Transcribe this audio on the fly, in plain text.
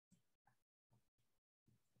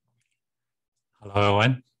Hello,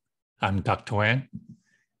 everyone. I'm Dr. Wang.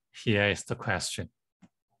 Here is the question.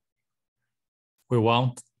 We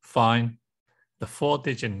want to find the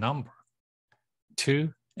four-digit number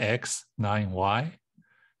 2x9y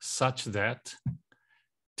such that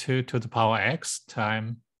 2 to the power x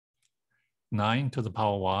times 9 to the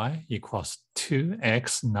power y equals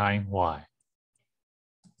 2x9y.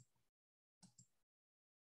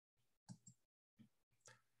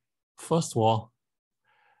 First of all,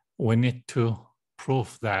 we need to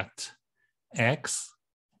prove that x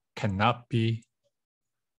cannot be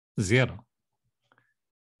 0.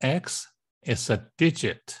 X is a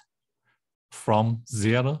digit from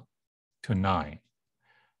 0 to 9.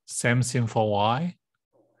 Same thing for y.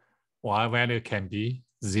 Y value can be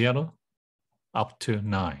 0 up to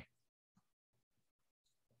 9.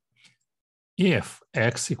 If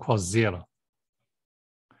x equals 0,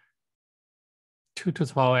 2 to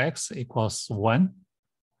the power x equals 1.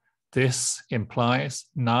 This implies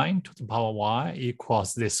 9 to the power y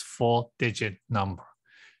equals this four-digit number,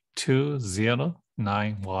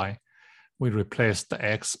 209y. We replace the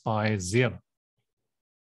x by 0.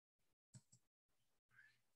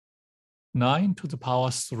 9 to the power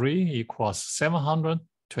 3 equals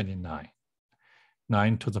 729.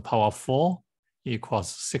 9 to the power 4 equals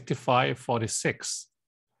 6546,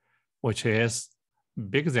 which is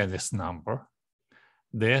bigger than this number.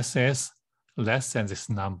 This is less than this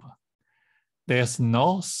number. There's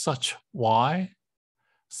no such y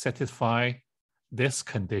satisfy this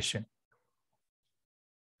condition.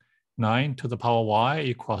 9 to the power y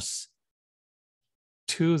equals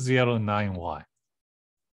 209y.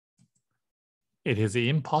 It is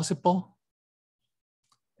impossible.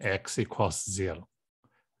 X equals 0.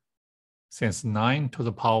 Since 9 to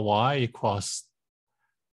the power y equals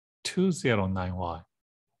 209y,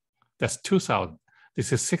 that's 2,000.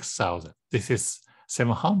 This is 6,000. This is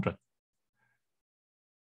 700.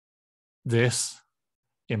 This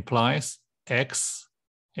implies x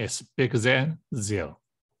is bigger than 0.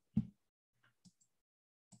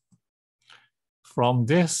 From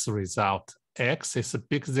this result, x is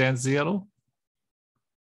bigger than 0.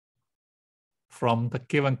 From the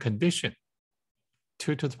given condition,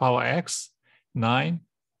 2 to the power x, 9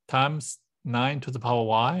 times 9 to the power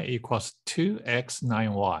y equals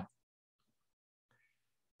 2x9y.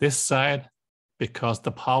 This side, because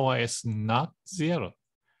the power is not 0.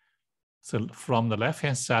 So from the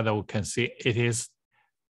left-hand side, we can see it is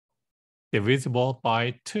divisible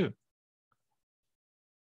by 2.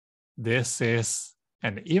 This is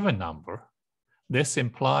an even number. This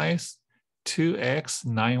implies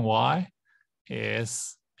 2x9y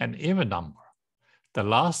is an even number. The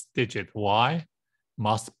last digit y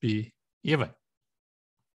must be even.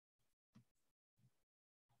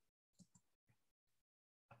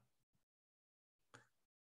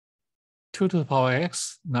 Two to the power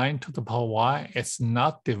x, 9 to the power y is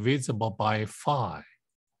not divisible by 5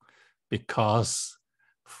 because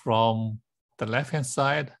from the left-hand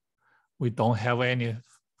side, we don't have any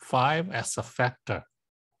 5 as a factor.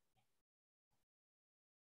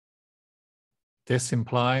 This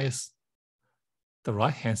implies the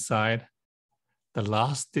right-hand side, the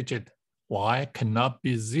last digit y cannot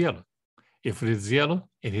be 0. If it is 0,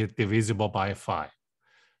 it is divisible by 5.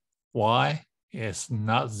 Y is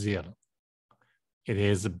not 0. It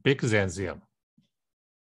is bigger than 0.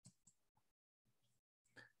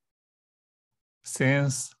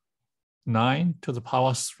 Since 9 to the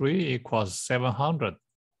power 3 equals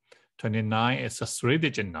 729 is a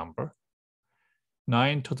 3-digit number.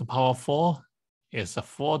 9 to the power 4 is a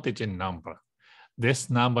 4-digit number. This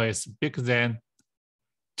number is bigger than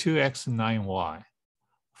 2x9y.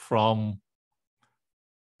 From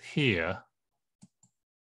here,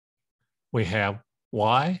 we have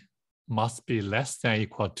y must be less than or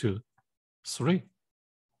equal to 3.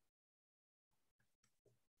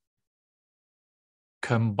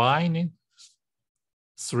 Combining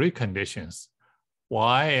 3 conditions,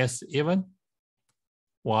 y is even,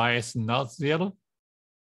 y is not 0,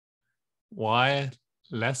 y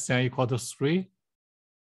less than or equal to 3.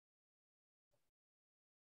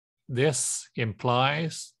 This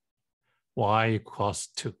implies y equals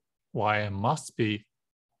 2. Y must be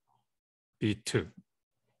 2.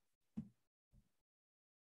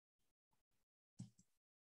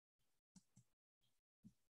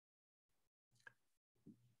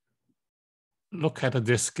 Look at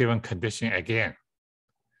this given condition again.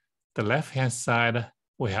 The left-hand side,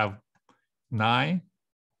 we have 9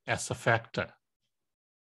 as a factor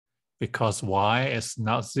because y is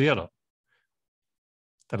not 0.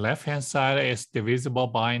 The left-hand side is divisible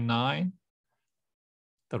by 9.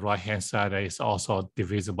 The right-hand side is also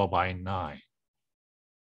divisible by 9.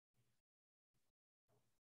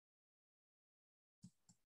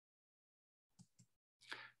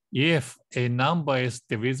 If a number is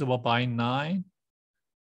divisible by 9,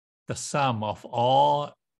 the sum of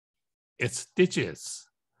all its digits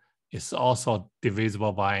is also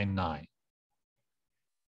divisible by 9.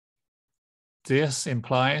 This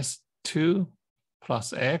implies 2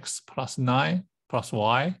 plus x plus 9 plus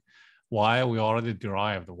y. Y we already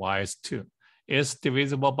derived, y is 2. Is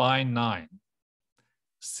divisible by 9.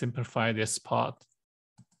 Simplify this part.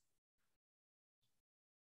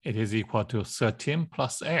 It is equal to 13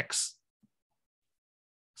 plus x.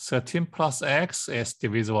 13 plus x is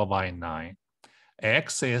divisible by 9.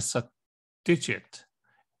 X is a digit,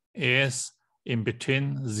 is in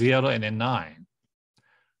between 0 and 9.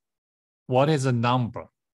 What is a number?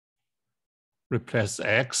 Replace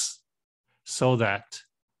x so that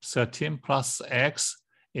 13 plus x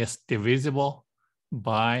is divisible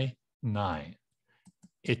by 9.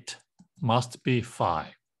 It must be 5.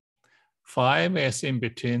 5 is in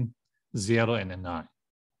between 0 and 9.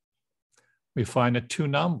 We find the two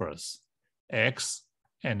numbers, x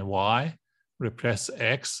and y. Replace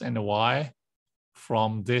x and y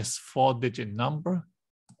from this 4-digit number.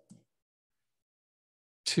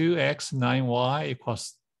 2x 9y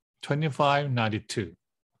equals 2592.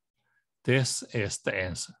 This is the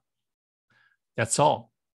answer. That's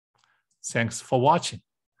all. Thanks for watching,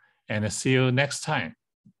 and see you next time.